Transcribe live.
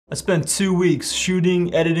I spent 2 weeks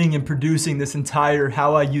shooting, editing, and producing this entire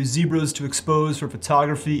how I use zebras to expose for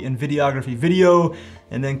photography and videography video,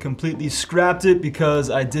 and then completely scrapped it because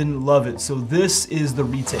I didn't love it. So this is the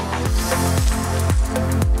retake.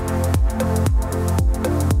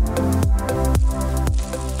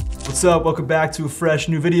 What's up? Welcome back to a fresh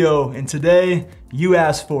new video, and today, you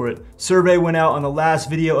asked for it. Survey went out on the last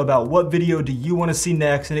video about what video do you want to see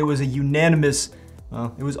next, and it was a unanimous,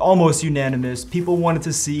 well, it was almost unanimous. People wanted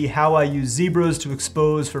to see how I use zebras to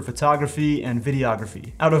expose for photography and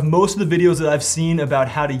videography. Out of most of the videos that I've seen about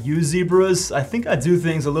how to use zebras, I think I do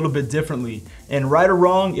things a little bit differently. And right or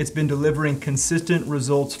wrong, it's been delivering consistent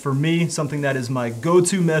results for me, something that is my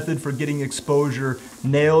go-to method for getting exposure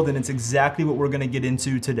nailed, and it's exactly what we're gonna get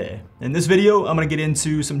into today. In this video, I'm gonna get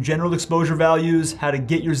into some general exposure values, how to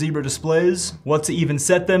get your zebra displays, what to even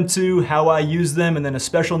set them to, how I use them, and then a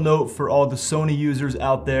special note for all the Sony users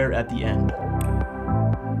out there at the end.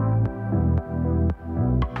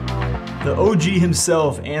 The OG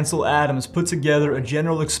himself, Ansel Adams, put together a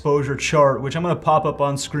general exposure chart, which I'm gonna pop up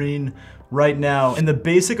on screen right now. And the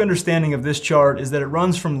basic understanding of this chart is that it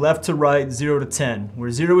runs from left to right, 0 to 10, where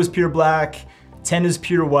 0 is pure black, 10 is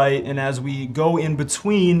pure white, and as we go in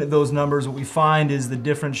between those numbers, what we find is the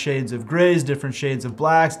different shades of grays, different shades of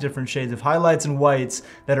blacks, different shades of highlights and whites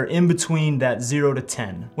that are in between that 0 to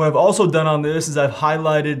 10. What I've also done on this is I've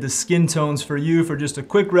highlighted the skin tones for you for just a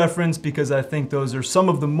quick reference, because I think those are some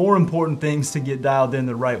of the more important things to get dialed in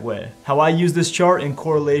the right way. How I use this chart in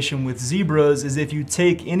correlation with zebras is if you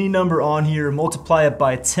take any number on here, multiply it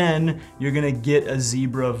by 10, you're gonna get a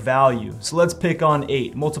zebra value. So let's pick on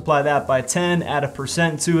 8, multiply that by 10, add a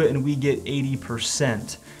percent to it, and we get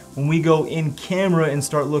 80%. When we go in camera and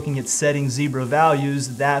start looking at setting zebra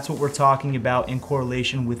values, that's what we're talking about in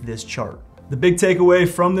correlation with this chart. The big takeaway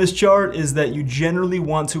from this chart is that you generally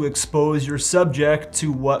want to expose your subject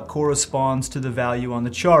to what corresponds to the value on the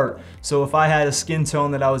chart. So if I had a skin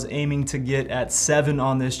tone that I was aiming to get at 7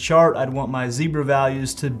 on this chart, I'd want my zebra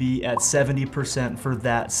values to be at 70% for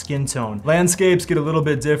that skin tone. Landscapes get a little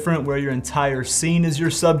bit different, where your entire scene is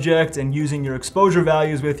your subject, and using your exposure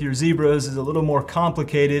values with your zebras is a little more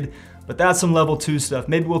complicated. But that's some level 2 stuff.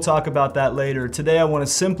 Maybe we'll talk about that later. Today I want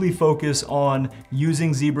to simply focus on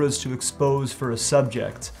using zebras to expose for a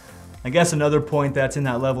subject. I guess another point that's in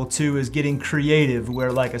that level 2 is getting creative,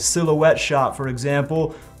 where like a silhouette shot, for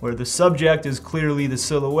example, where the subject is clearly the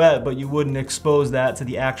silhouette, but you wouldn't expose that to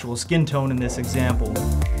the actual skin tone in this example.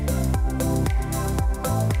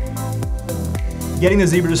 Getting the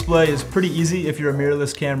zebra display is pretty easy if you're a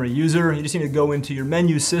mirrorless camera user. You just need to go into your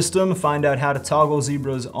menu system, find out how to toggle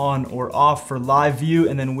zebras on or off for live view,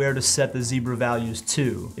 and then where to set the zebra values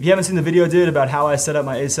to. If you haven't seen the video I did about how I set up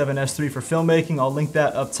my A7S III for filmmaking, I'll link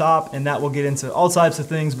that up top, and that will get into all types of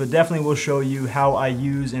things, but definitely will show you how I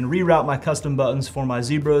use and reroute my custom buttons for my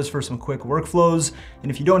zebras for some quick workflows.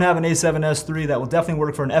 And if you don't have an A7S III, that will definitely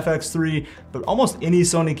work for an FX3, but almost any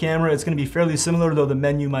Sony camera, it's gonna be fairly similar, though the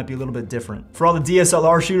menu might be a little bit different. For all the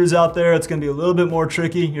DSLR shooters out there, it's gonna be a little bit more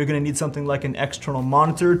tricky. You're gonna need something like an external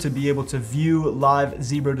monitor to be able to view live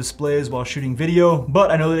zebra displays while shooting video.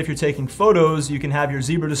 But I know that if you're taking photos, you can have your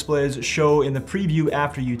zebra displays show in the preview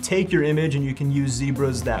after you take your image, and you can use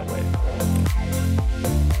zebras that way.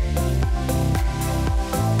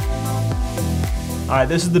 All right,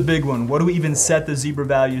 this is the big one. What do we even set the zebra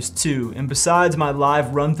values to? And besides my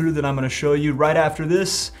live run through that I'm gonna show you right after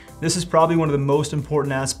this is probably one of the most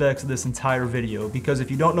important aspects of this entire video, because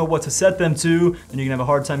if you don't know what to set them to, then you're gonna have a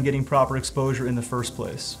hard time getting proper exposure in the first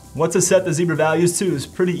place. What to set the zebra values to is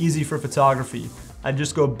pretty easy for photography. I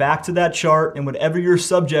just go back to that chart, and whatever your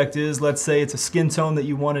subject is, let's say it's a skin tone that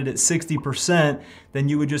you wanted at 60%, then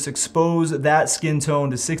you would just expose that skin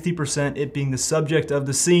tone to 60%, it being the subject of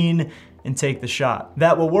the scene, and take the shot.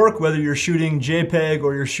 That will work whether you're shooting JPEG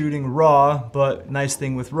or you're shooting RAW, but nice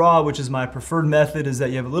thing with RAW, which is my preferred method, is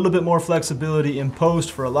that you have a little bit more flexibility in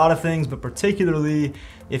post for a lot of things, but particularly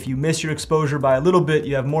if you miss your exposure by a little bit,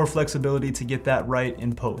 you have more flexibility to get that right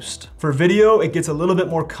in post. For video, it gets a little bit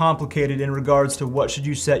more complicated in regards to what should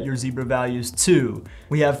you set your zebra values to.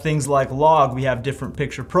 We have things like log, we have different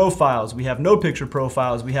picture profiles, we have no picture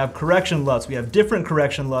profiles, we have correction LUTs, we have different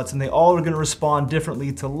correction LUTs, and they all are gonna respond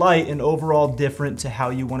differently to light and overall different to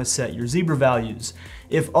how you wanna set your zebra values.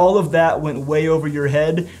 If all of that went way over your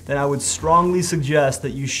head, then I would strongly suggest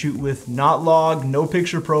that you shoot with not log, no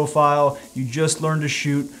picture profile, you just learn to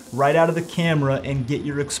shoot shoot right out of the camera and get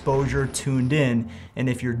your exposure tuned in. And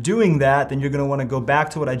if you're doing that, then you're gonna wanna go back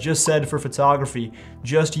to what I just said for photography.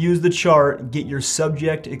 Just use the chart, get your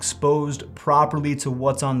subject exposed properly to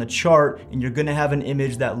what's on the chart, and you're gonna have an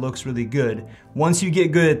image that looks really good. Once you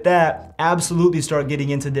get good at that, absolutely start getting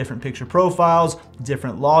into different picture profiles,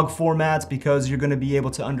 different log formats, because you're gonna be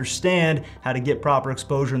able to understand how to get proper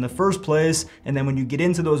exposure in the first place. And then when you get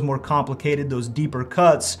into those more complicated, those deeper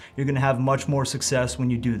cuts, you're gonna have much more success when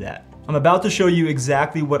you do that. I'm about to show you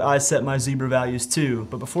exactly what I set my zebra values to,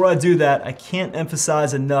 but before I do that, I can't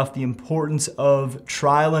emphasize enough the importance of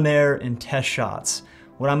trial and error and test shots.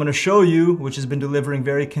 What I'm gonna show you, which has been delivering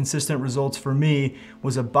very consistent results for me,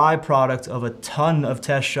 was a byproduct of a ton of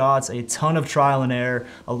test shots, a ton of trial and error,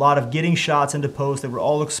 a lot of getting shots into post that were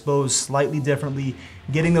all exposed slightly differently,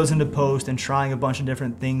 getting those into post and trying a bunch of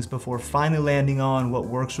different things before finally landing on what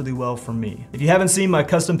works really well for me. If you haven't seen my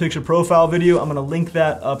custom picture profile video, I'm gonna link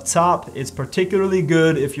that up top. It's particularly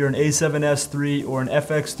good if you're an A7S III or an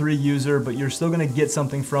FX3 user, but you're still gonna get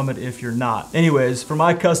something from it if you're not. Anyways, for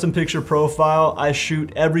my custom picture profile, I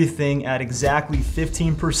shoot everything at exactly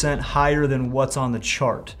 15% higher than what's on the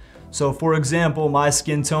chart. So for example, my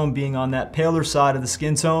skin tone being on that paler side of the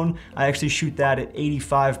skin tone, I actually shoot that at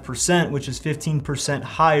 85%, which is 15%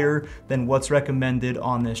 higher than what's recommended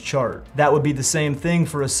on this chart. That would be the same thing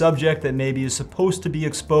for a subject that maybe is supposed to be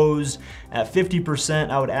exposed at 50%,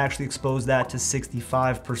 I would actually expose that to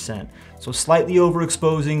 65%. So slightly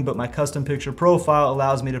overexposing, but my custom picture profile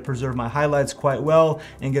allows me to preserve my highlights quite well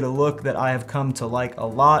and get a look that I have come to like a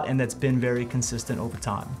lot and that's been very consistent over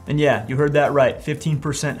time. And yeah, you heard that right,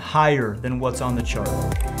 15% higher than what's on the chart.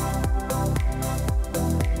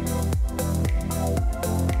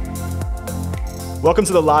 Welcome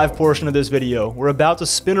to the live portion of this video. We're about to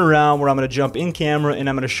spin around where I'm gonna jump in camera and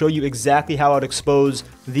I'm gonna show you exactly how I'd expose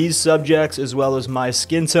these subjects as well as my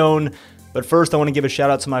skin tone. But first, I want to give a shout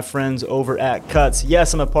out to my friends over at Cuts.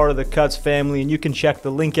 Yes, I'm a part of the Cuts family, and you can check the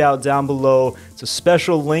link out down below. It's a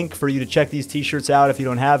special link for you to check these t-shirts out if you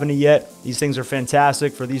don't have any yet. These things are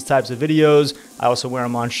fantastic for these types of videos. I also wear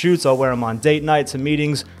them on shoots. I'll wear them on date nights and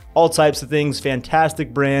meetings, all types of things.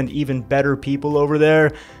 Fantastic brand, even better people over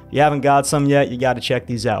there. If you haven't got some yet, you got to check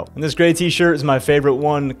these out. And this gray t-shirt is my favorite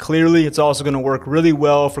one. Clearly, it's also going to work really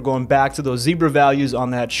well for going back to those zebra values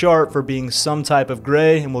on that chart for being some type of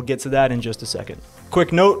gray, and we'll get to that in just a second.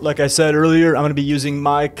 Quick note, like I said earlier, I'm going to be using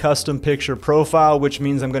my custom picture profile, which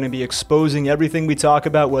means I'm going to be exposing everything we talk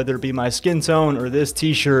about, whether it be my skin tone or this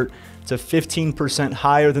t-shirt, to 15%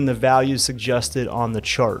 higher than the values suggested on the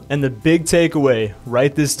chart. And the big takeaway,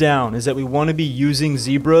 write this down, is that we want to be using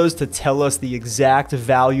zebras to tell us the exact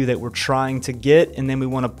value that we're trying to get, and then we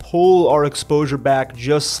want to pull our exposure back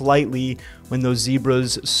just slightly when those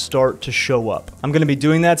zebras start to show up. I'm gonna be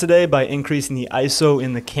doing that today by increasing the ISO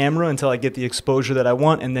in the camera until I get the exposure that I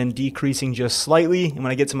want, and then decreasing just slightly. And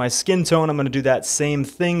when I get to my skin tone, I'm gonna do that same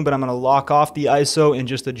thing, but I'm gonna lock off the ISO and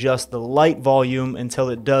just adjust the light volume until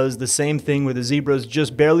it does the same thing where the zebras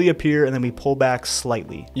just barely appear and then we pull back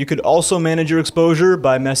slightly. You could also manage your exposure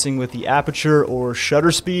by messing with the aperture or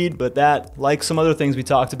shutter speed, but that, like some other things we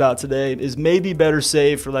talked about today, is maybe better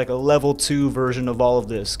saved for like a level 2 version of all of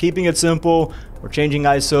this. Keeping it simple, we're changing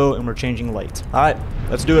ISO and we're changing light. All right,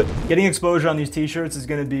 let's do it. Getting exposure on these t-shirts is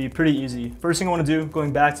gonna be pretty easy. First thing I wanna do,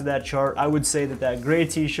 going back to that chart, I would say that that gray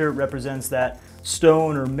t-shirt represents that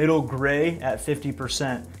stone or middle gray at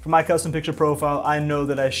 50%. For my custom picture profile, I know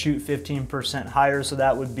that I shoot 15% higher, so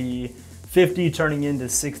that would be 50 turning into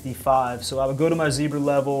 65. So I would go to my zebra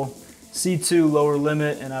level, C2 lower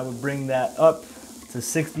limit, and I would bring that up to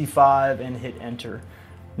 65 and hit enter.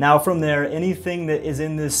 Now from there, anything that is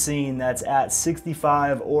in this scene that's at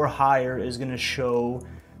 65 or higher is gonna show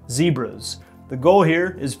zebras. The goal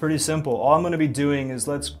here is pretty simple. All I'm gonna be doing is,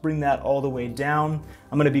 let's bring that all the way down.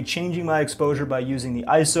 I'm gonna be changing my exposure by using the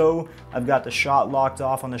ISO. I've got the shot locked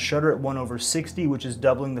off on the shutter at 1/60, which is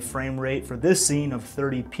doubling the frame rate for this scene of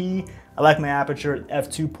 30p. I like my aperture at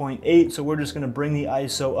f2.8, so we're just gonna bring the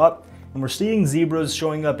ISO up. And we're seeing zebras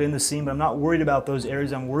showing up in the scene, but I'm not worried about those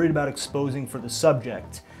areas. I'm worried about exposing for the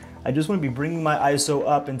subject. I just want to be bringing my ISO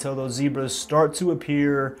up until those zebras start to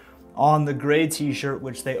appear on the gray t-shirt,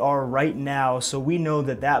 which they are right now. So we know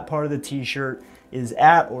that that part of the t-shirt is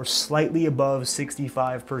at or slightly above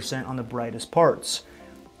 65% on the brightest parts.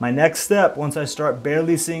 My next step, once I start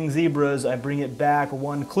barely seeing zebras, I bring it back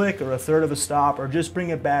 1 click or 1/3 of a stop, or just bring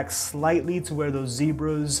it back slightly to where those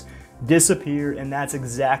zebras disappear, and that's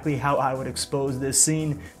exactly how I would expose this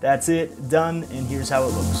scene. That's it, done, and here's how it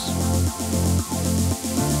looks.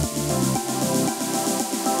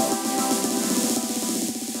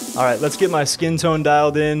 All right, let's get my skin tone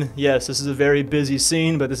dialed in. Yes, this is a very busy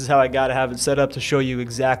scene, but this is how I gotta have it set up to show you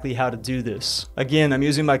exactly how to do this. Again, I'm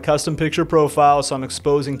using my custom picture profile, so I'm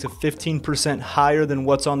exposing to 15% higher than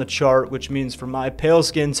what's on the chart, which means for my pale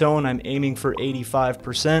skin tone, I'm aiming for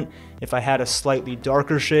 85%. If I had a slightly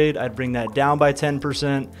darker shade, I'd bring that down by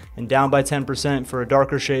 10% and down by 10% for a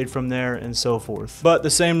darker shade from there and so forth. But the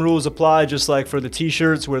same rules apply just like for the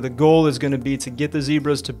t-shirts, where the goal is gonna be to get the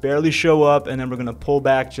zebras to barely show up, and then we're gonna pull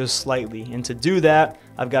back just slightly. And to do that,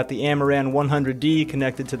 I've got the Amaran 100D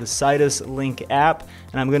connected to the Citus Link app,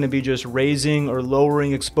 and I'm gonna be just raising or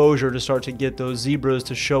lowering exposure to start to get those zebras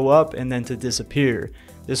to show up and then to disappear.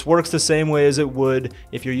 This works the same way as it would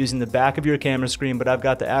if you're using the back of your camera screen, but I've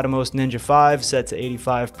got the Atomos Ninja 5 set to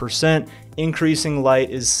 85%. Increasing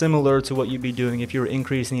light is similar to what you'd be doing if you were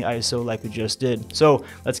increasing the ISO like we just did. So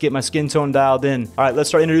let's get my skin tone dialed in. All right, let's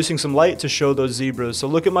start introducing some light to show those zebras. So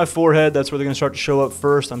look at my forehead, that's where they're gonna start to show up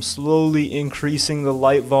first. I'm slowly increasing the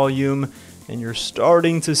light volume, and you're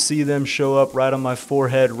starting to see them show up right on my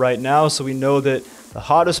forehead right now. So we know that the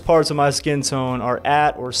hottest parts of my skin tone are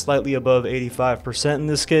at or slightly above 85% in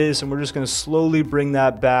this case, and we're just gonna slowly bring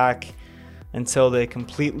that back until they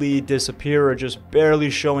completely disappear or just barely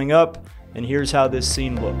showing up. And here's how this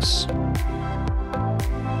scene looks.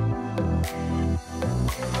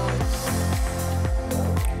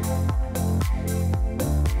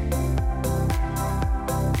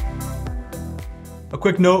 A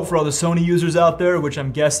quick note for all the Sony users out there, which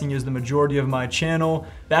I'm guessing is the majority of my channel.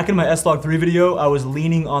 Back in my S-Log3 video, I was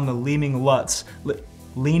leaning on the LEEMING LUTS.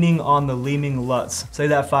 Leaning on the LEEMING LUTS. Say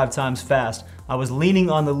that 5 times fast. I was leaning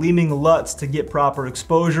on the LEEMING LUTS to get proper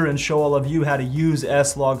exposure and show all of you how to use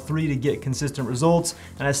S-Log3 to get consistent results,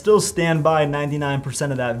 and I still stand by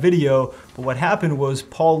 99% of that video, but what happened was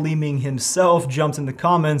Paul Leeming himself jumped in the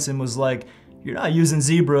comments and was like, "You're not using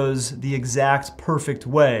zebras the exact perfect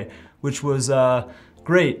way," which was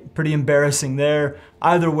great, pretty embarrassing there.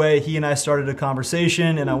 Either way, he and I started a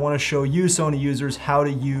conversation, and I want to show you Sony users how to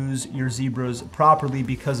use your zebras properly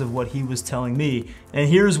because of what he was telling me. And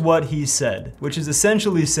here's what he said, which is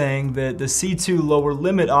essentially saying that the C2 lower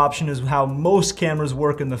limit option is how most cameras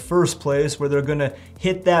work in the first place, where they're gonna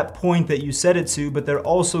hit that point that you set it to, but they're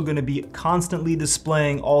also gonna be constantly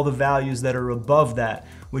displaying all the values that are above that,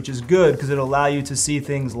 which is good because it'll allow you to see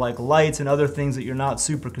things like lights and other things that you're not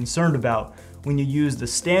super concerned about. When you use the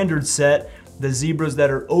standard set, the zebras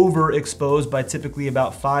that are overexposed by typically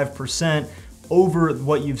about 5% over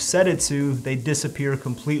what you've set it to, they disappear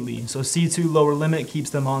completely. So C2 lower limit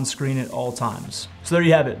keeps them on screen at all times. So there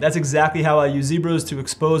you have it. That's exactly how I use zebras to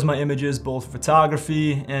expose my images, both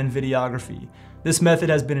photography and videography. This method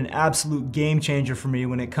has been an absolute game changer for me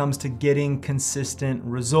when it comes to getting consistent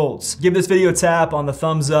results. Give this video a tap on the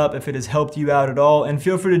thumbs up if it has helped you out at all, and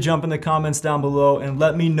feel free to jump in the comments down below and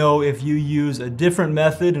let me know if you use a different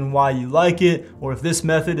method and why you like it, or if this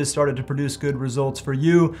method has started to produce good results for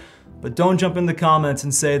you. But don't jump in the comments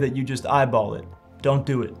and say that you just eyeball it. Don't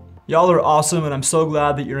do it. Y'all are awesome, and I'm so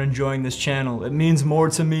glad that you're enjoying this channel. It means more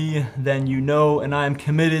to me than you know, and I am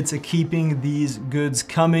committed to keeping these goods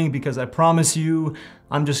coming because I promise you,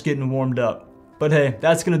 I'm just getting warmed up. But hey,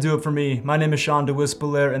 that's gonna do it for me. My name is Sean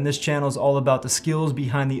DeWispelaire, and this channel is all about the skills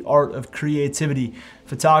behind the art of creativity.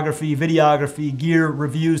 Photography, videography, gear,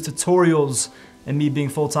 reviews, tutorials, and me being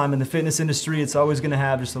full-time in the fitness industry, it's always gonna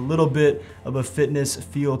have just a little bit of a fitness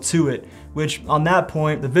feel to it. Which, on that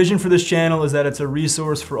point, the vision for this channel is that it's a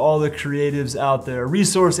resource for all the creatives out there. A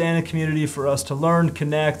resource and a community for us to learn,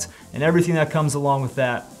 connect, and everything that comes along with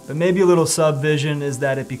that. But maybe a little sub-vision is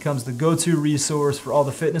that it becomes the go-to resource for all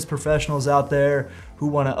the fitness professionals out there who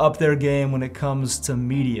wanna up their game when it comes to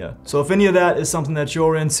media. So if any of that is something that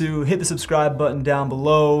you're into, hit the subscribe button down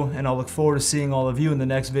below, and I'll look forward to seeing all of you in the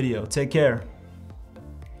next video. Take care.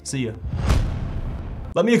 See ya.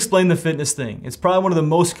 Let me explain the fitness thing. It's probably one of the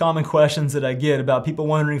most common questions that I get about people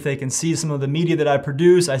wondering if they can see some of the media that I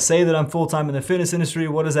produce. I say that I'm full-time in the fitness industry.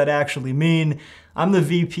 What does that actually mean? I'm the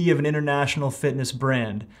VP of an international fitness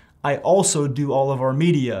brand. I also do all of our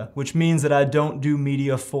media, which means that I don't do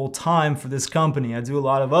media full-time for this company. I do a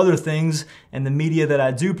lot of other things, and the media that I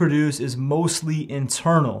do produce is mostly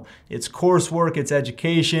internal. It's coursework, it's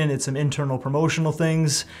education, it's some internal promotional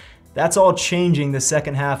things. That's all changing the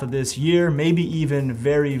second half of this year, maybe even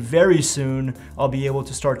very, very soon. I'll be able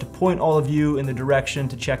to start to point all of you in the direction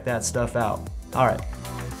to check that stuff out. All right,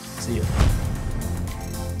 see you.